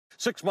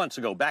6 months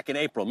ago, back in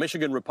April,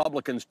 Michigan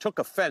Republicans took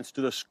offense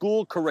to the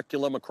school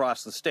curriculum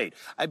across the state.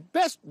 I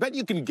bet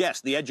you can guess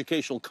the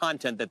educational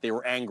content that they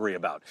were angry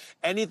about.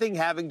 Anything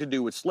having to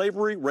do with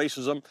slavery,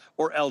 racism,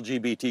 or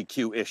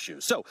LGBTQ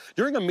issues. So,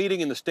 during a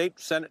meeting in the state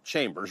Senate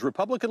chambers,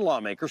 Republican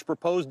lawmakers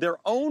proposed their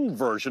own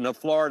version of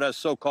Florida's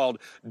so-called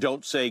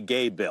Don't Say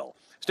Gay bill.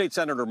 State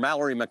Senator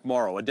Mallory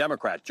McMorrow, a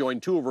Democrat,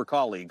 joined two of her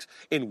colleagues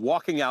in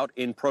walking out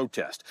in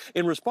protest.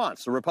 In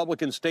response, the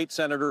Republican State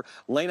Senator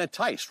Lena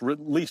Tice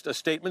released a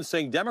statement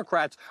saying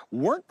Democrats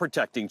weren't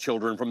protecting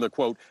children from the,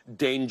 quote,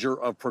 danger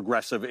of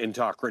progressive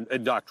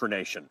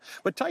indoctrination.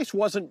 But Tice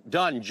wasn't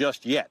done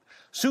just yet.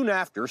 Soon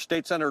after,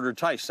 State Senator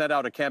Tice sent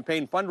out a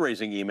campaign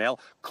fundraising email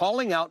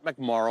calling out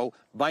McMorrow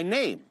by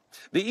name.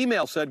 The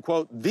email said,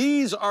 quote,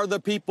 these are the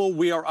people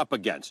we are up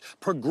against.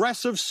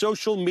 Progressive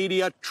social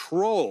media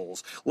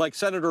trolls like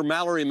Senator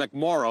Mallory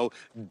McMorrow,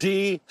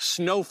 D.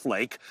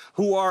 Snowflake,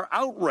 who are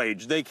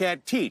outraged they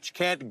can't teach,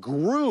 can't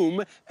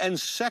groom and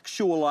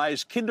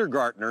sexualize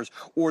kindergartners,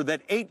 or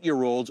that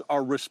 8-year-olds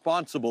are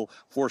responsible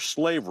for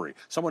slavery.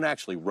 Someone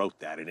actually wrote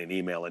that in an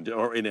email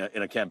or in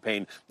a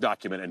campaign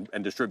document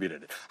and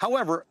distributed it.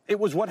 However, it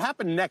was what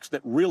happened next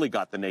that really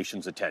got the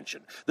nation's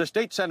attention. The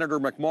state Senator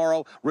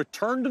McMorrow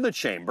returned to the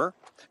chamber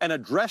and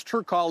addressed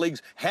her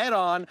colleagues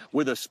head-on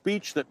with a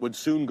speech that would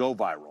soon go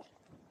viral.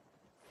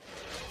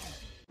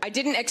 I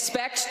didn't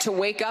expect to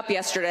wake up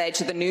yesterday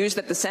to the news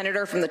that the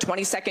senator from the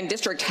 22nd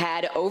district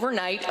had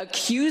overnight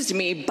accused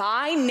me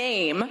by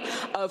name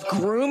of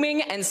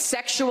grooming and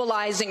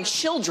sexualizing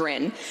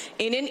children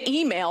in an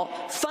email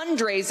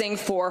fundraising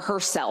for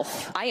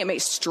herself. I am a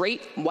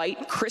straight,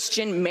 white,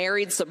 Christian,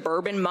 married,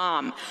 suburban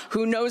mom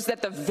who knows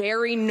that the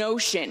very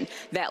notion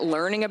that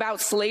learning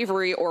about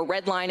slavery or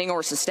redlining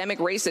or systemic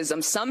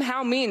racism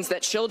somehow means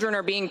that children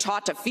are being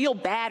taught to feel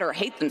bad or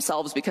hate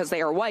themselves because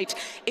they are white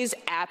is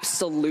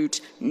absolute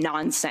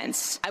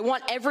nonsense. I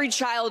want every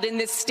child in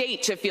this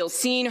state to feel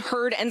seen,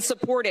 heard, and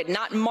supported,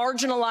 not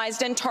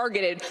marginalized and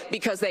targeted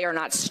because they are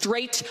not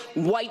straight,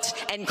 white,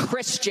 and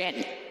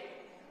Christian.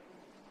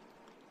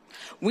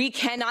 We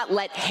cannot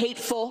let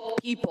hateful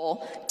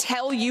people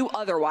tell you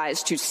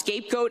otherwise, to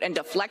scapegoat and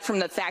deflect from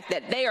the fact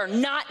that they are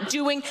not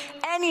doing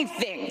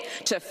anything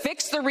to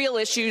fix the real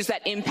issues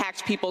that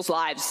impact people's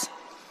lives.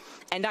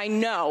 And I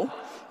know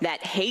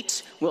that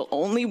hate will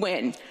only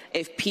win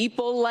if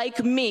people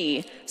like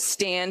me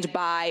stand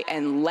by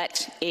and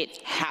let it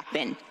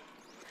happen.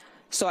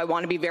 So I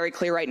want to be very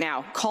clear right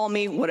now. Call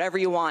me whatever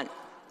you want.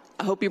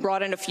 I hope you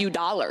brought in a few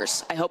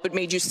dollars. I hope it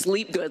made you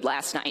sleep good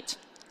last night.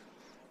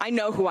 I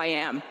know who I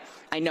am.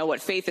 I know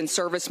what faith and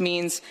service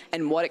means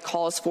and what it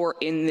calls for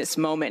in this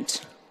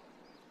moment.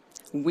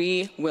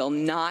 We will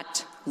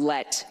not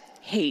let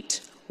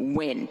hate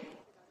win.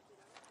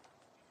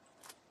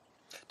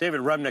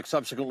 David Remnick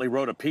subsequently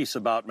wrote a piece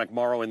about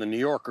McMorrow in The New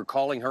Yorker,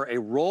 calling her a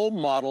role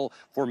model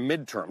for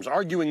midterms,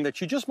 arguing that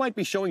she just might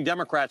be showing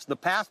Democrats the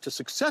path to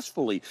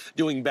successfully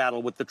doing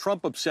battle with the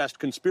Trump-obsessed,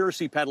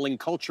 conspiracy-peddling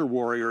culture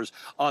warriors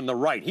on the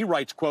right. He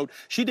writes, quote,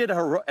 she did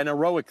an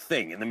heroic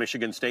thing in the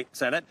Michigan State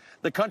Senate.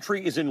 The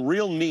country is in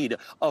real need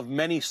of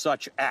many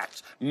such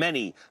acts,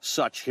 many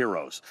such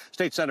heroes.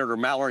 State Senator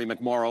Mallory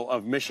McMorrow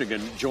of Michigan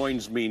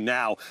joins me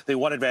now. The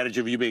one advantage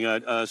of you being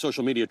a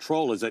social media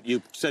troll is that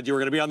you said you were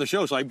going to be on the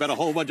show, so I bet a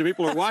whole bunch of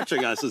people are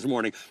watching us this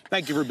morning.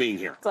 Thank you for being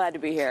here. Glad to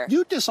be here.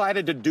 You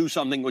decided to do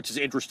something which is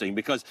interesting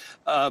because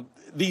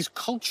these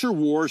culture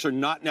wars are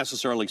not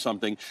necessarily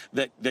something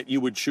that you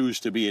would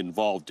choose to be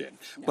involved in,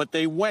 but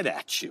they went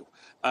at you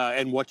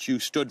and what you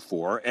stood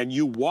for, and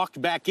you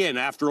walked back in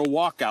after a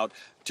walkout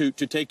to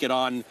take it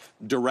on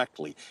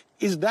directly.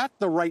 Is that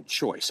the right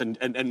choice?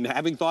 And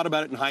having thought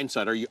about it in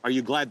hindsight, are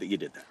you glad that you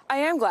did that? I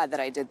am glad that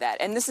I did that.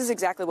 And this is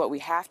exactly what we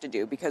have to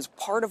do, because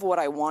part of what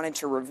I wanted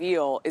to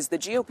reveal is the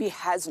GOP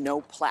has no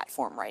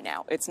platform right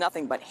now. It's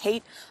nothing but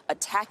hate,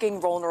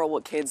 attacking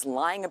vulnerable kids,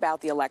 lying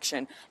about the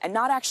election, and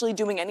not actually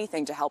doing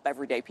anything to help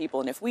everyday people.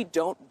 And if we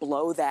don't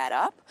blow that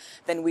up,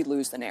 then we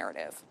lose the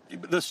narrative.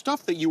 The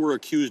stuff that you were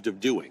accused of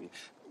doing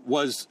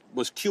was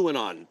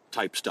QAnon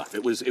type stuff.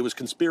 It was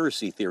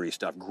conspiracy theory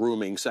stuff,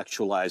 grooming,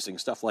 sexualizing,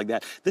 stuff like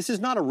that. This is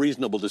not a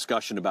reasonable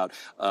discussion about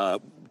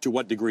to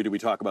what degree do we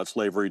talk about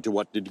slavery, to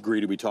what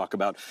degree do we talk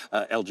about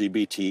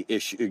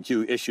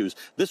LGBTQ issues.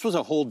 This was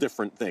a whole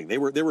different thing. They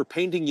were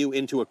painting you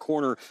into a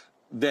corner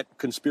that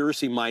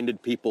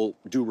conspiracy-minded people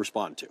do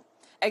respond to.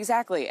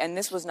 Exactly. And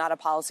this was not a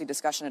policy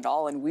discussion at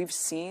all. And we've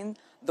seen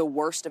the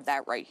worst of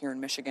that right here in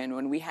Michigan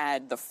when we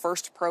had the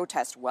first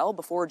protest well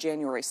before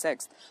January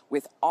 6th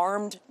with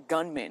armed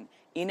gunmen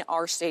in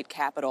our state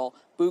capitol,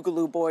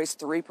 Boogaloo Boys,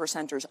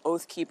 3%ers,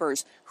 Oath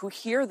Keepers, who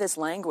hear this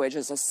language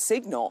as a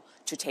signal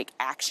to take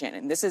action.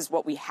 And this is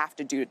what we have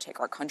to do to take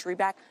our country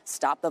back,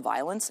 stop the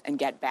violence, and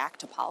get back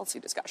to policy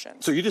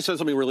discussions. So you just said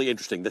something really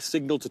interesting, the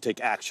signal to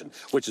take action,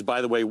 which is, by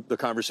the way, the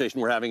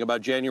conversation we're having about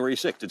January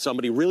 6th. Did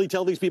somebody really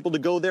tell these people to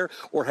go there,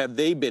 or have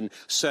they been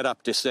set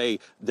up to say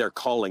they're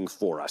calling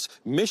for us?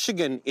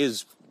 Michigan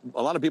is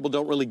a lot of people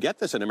don't really get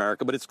this in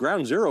America, but it's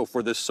ground zero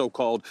for this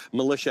so-called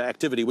militia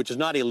activity, which is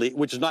not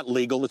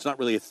legal. It's not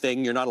really a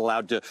thing. You're not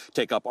allowed to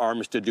take up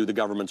arms to do the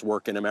government's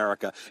work in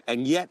America.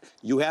 And yet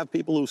you have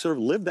people who sort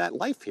of live that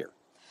life here.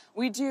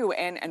 We do,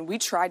 and we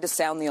tried to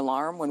sound the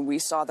alarm when we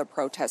saw the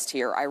protest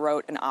here. I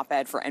wrote an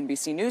op-ed for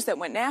NBC News that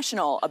went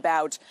national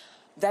about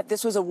that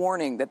this was a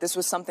warning, that this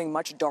was something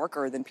much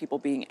darker than people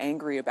being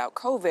angry about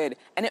COVID,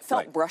 and it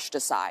felt brushed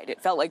aside.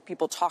 It felt like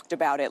people talked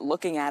about it,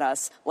 looking at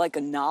us like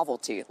a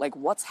novelty, like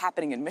what's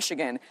happening in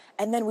Michigan,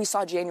 and then we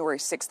saw January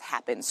 6th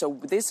happen. So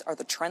these are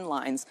the trend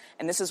lines,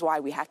 and this is why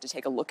we have to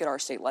take a look at our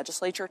state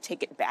legislature,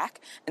 take it back,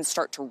 and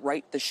start to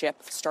right the ship,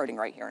 starting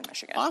right here in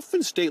Michigan.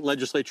 Often state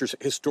legislatures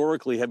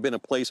historically have been a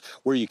place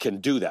where you can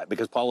do that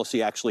because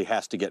policy actually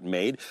has to get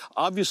made.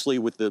 Obviously,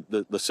 with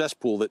the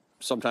cesspool that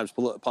sometimes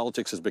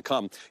politics has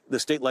become,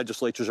 the state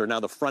legislatures are now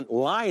the front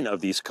line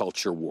of these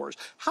culture wars.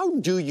 How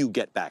do you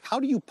get back? How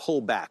do you pull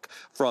back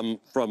from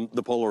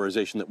the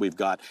polarization that we've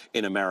got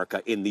in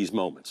America in these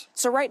moments?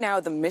 So right now,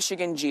 the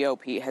Michigan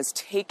GOP has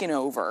taken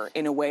over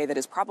in a way that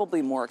is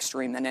probably more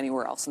extreme than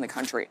anywhere else in the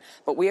country.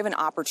 But we have an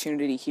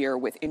opportunity here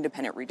with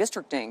independent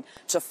redistricting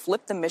to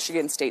flip the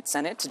Michigan State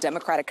Senate to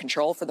Democratic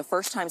control for the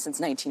first time since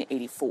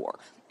 1984.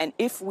 And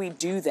if we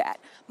do that,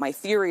 my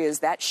theory is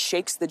that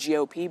shakes the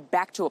GOP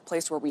back to a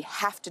place where we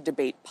have to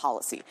debate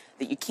policy,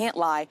 that you can't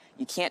lie,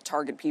 you can't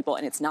target people,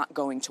 and it's not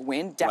going to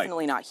win.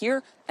 Definitely not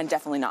here, and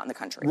definitely not in the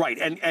country. Right,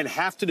 and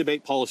have to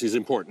debate policy is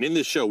important. In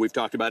this show, we've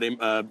talked about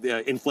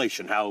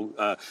inflation,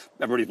 how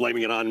everybody's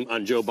blaming it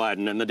on Joe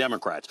Biden and the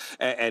Democrats,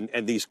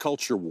 and these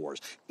culture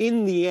wars.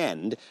 In the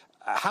end,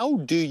 how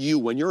do you,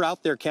 when you're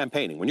out there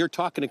campaigning, when you're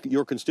talking to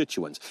your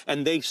constituents,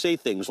 and they say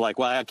things like,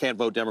 well, I can't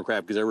vote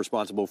Democrat because they're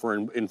responsible for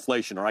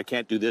inflation, or I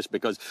can't do this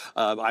because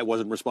I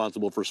wasn't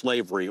responsible for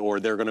slavery, or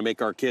they're going to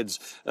make our kids,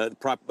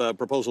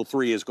 Proposal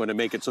 3 is going to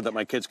make it so that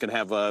my kids can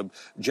have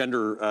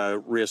gender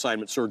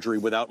reassignment surgery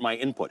without my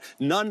input.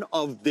 None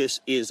of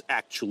this is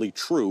actually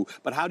true,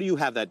 but how do you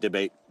have that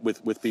debate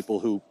with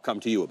people who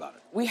come to you about it?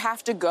 We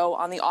have to go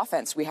on the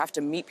offense. We have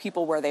to meet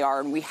people where they are,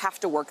 and we have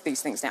to work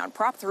these things down.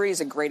 Prop 3 is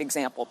a great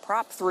example.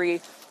 Prop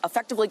 3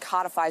 effectively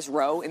codifies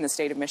Roe in the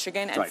state of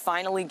Michigan and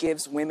finally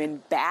gives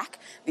women back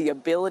the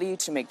ability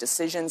to make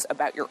decisions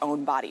about your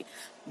own body.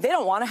 They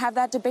don't want to have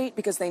that debate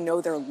because they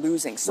know they're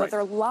losing. So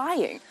they're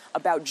lying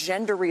about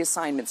gender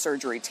reassignment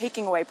surgery,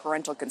 taking away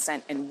parental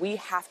consent, and we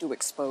have to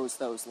expose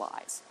those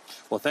lies.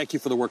 Well, thank you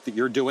for the work that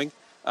you're doing.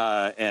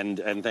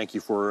 And thank you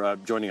for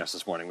joining us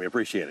this morning. We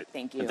appreciate it.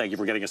 Thank you. And thank you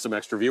for getting us some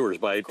extra viewers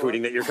by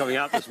tweeting that you're coming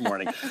out this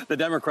morning. The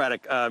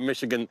Democratic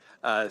Michigan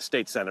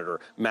State Senator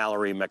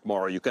Mallory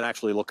McMorrow. You can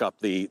actually look up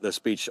the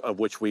speech of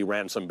which we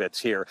ran some bits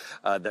here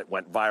that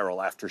went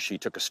viral after she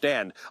took a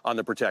stand on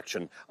the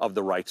protection of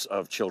the rights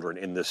of children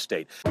in this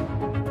state.